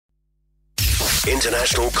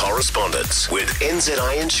International Correspondent with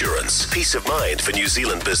NZI Insurance. Peace of mind for New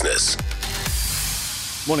Zealand business.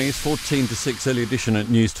 Morning, it's 14 to 6, early edition at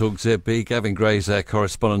News Talk ZB. Gavin Grey is our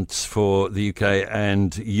correspondent for the UK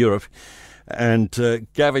and Europe. And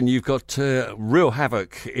Gavin, you've got real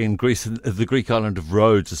havoc in Greece, the Greek island of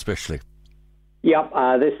Rhodes especially. Yep,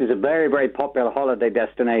 this is a very, very popular holiday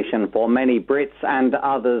destination for many Brits and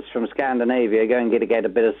others from Scandinavia going to get a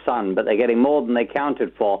bit of sun, but they're getting more than they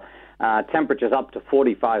counted for. Temperatures up to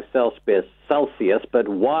 45 Celsius, but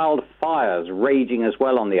wildfires raging as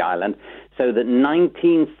well on the island, so that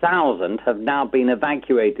 19,000 have now been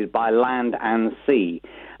evacuated by land and sea.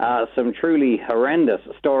 Some truly horrendous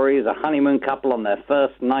stories. A honeymoon couple on their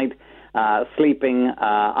first night sleeping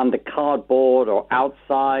under cardboard or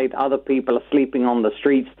outside. Other people are sleeping on the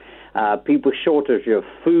streets. People shortage of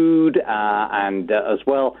food and as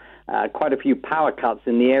well quite a few power cuts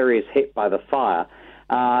in the areas hit by the fire.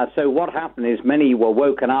 So what happened is many were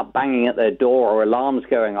woken up banging at their door or alarms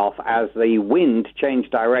going off as the wind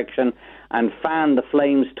changed direction and fanned the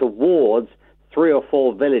flames towards 3 or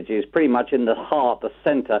 4 villages, pretty much in the heart, the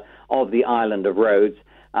centre of the island of Rhodes.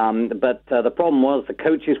 But the problem was the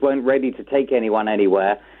coaches weren't ready to take anyone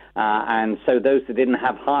anywhere, and so those that didn't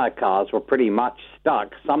have hire cars were pretty much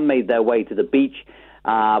stuck. Some made their way to the beach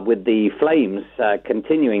with the flames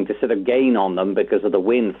continuing to sort of gain on them because of the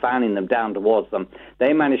wind fanning them down towards them.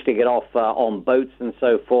 They managed to get off on boats and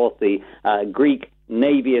so forth. The Greek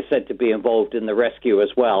Navy is said to be involved in the rescue as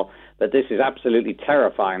well. But this is absolutely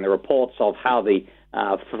terrifying. The reports of how the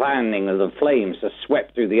fanning of the flames has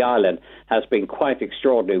swept through the island has been quite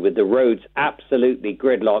extraordinary, with the roads absolutely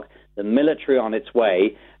gridlocked, the military on its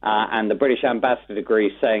way, and the British ambassador to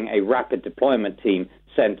Greece saying a rapid deployment team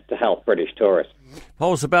sent to help British tourists.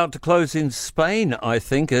 Polls about to close in Spain, I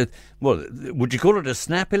think. Well, would you call it a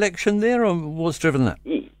snap election there, or what's driven that?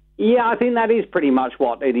 Yeah, I think that is pretty much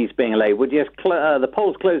what it is being labelled. The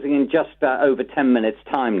polls closing in just over 10 minutes'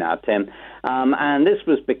 time now, Tim. And this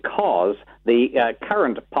was because the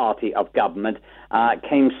current party of government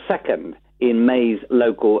came second in May's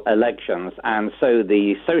local elections. And so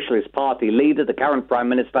the Socialist Party leader, the current Prime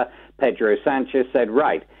Minister, Pedro Sanchez, said,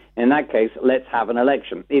 right, in that case, let's have an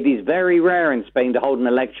election. It is very rare in Spain to hold an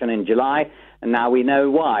election in July, and now we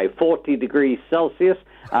know why. 40 degrees Celsius.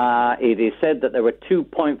 It is said that there were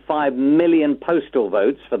 2.5 million postal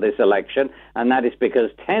votes for this election, and that is because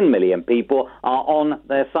 10 million people are on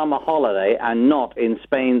their summer holiday and not in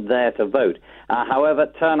Spain there to vote.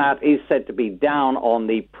 However, turnout is said to be down on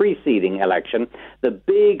the preceding election. The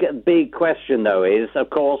big question, though, is, of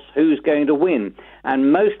course, who's going to win?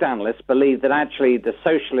 And most analysts believe that actually the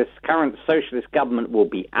current socialist government will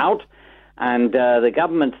be out, and the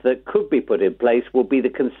government that could be put in place will be the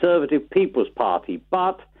Conservative People's Party.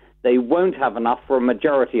 But they won't have enough for a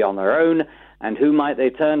majority on their own. And who might they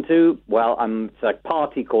turn to? Well, it's a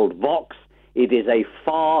party called Vox. It is a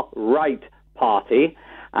far-right party,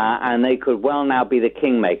 and they could well now be the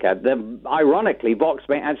kingmaker. Ironically, Vox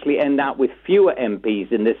may actually end up with fewer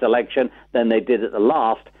MPs in this election than they did at the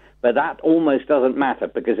last. But that almost doesn't matter,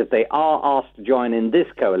 because if they are asked to join in this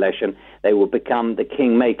coalition, they will become the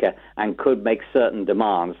kingmaker and could make certain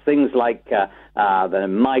demands. Things like the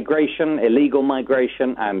migration, illegal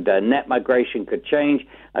migration, and net migration could change.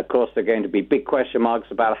 Of course, there are going to be big question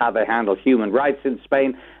marks about how they handle human rights in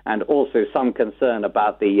Spain, and also some concern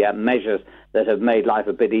about the measures that have made life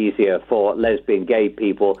a bit easier for lesbian, gay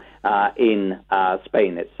people in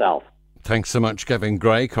Spain itself. Thanks so much, Gavin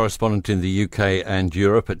Grey, correspondent in the UK and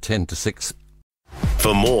Europe at 10 to 6.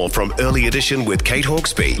 For more from Early Edition with Kate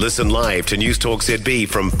Hawkesby, listen live to News Talk ZB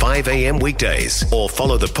from 5 a.m. weekdays or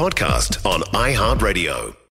follow the podcast on iHeartRadio.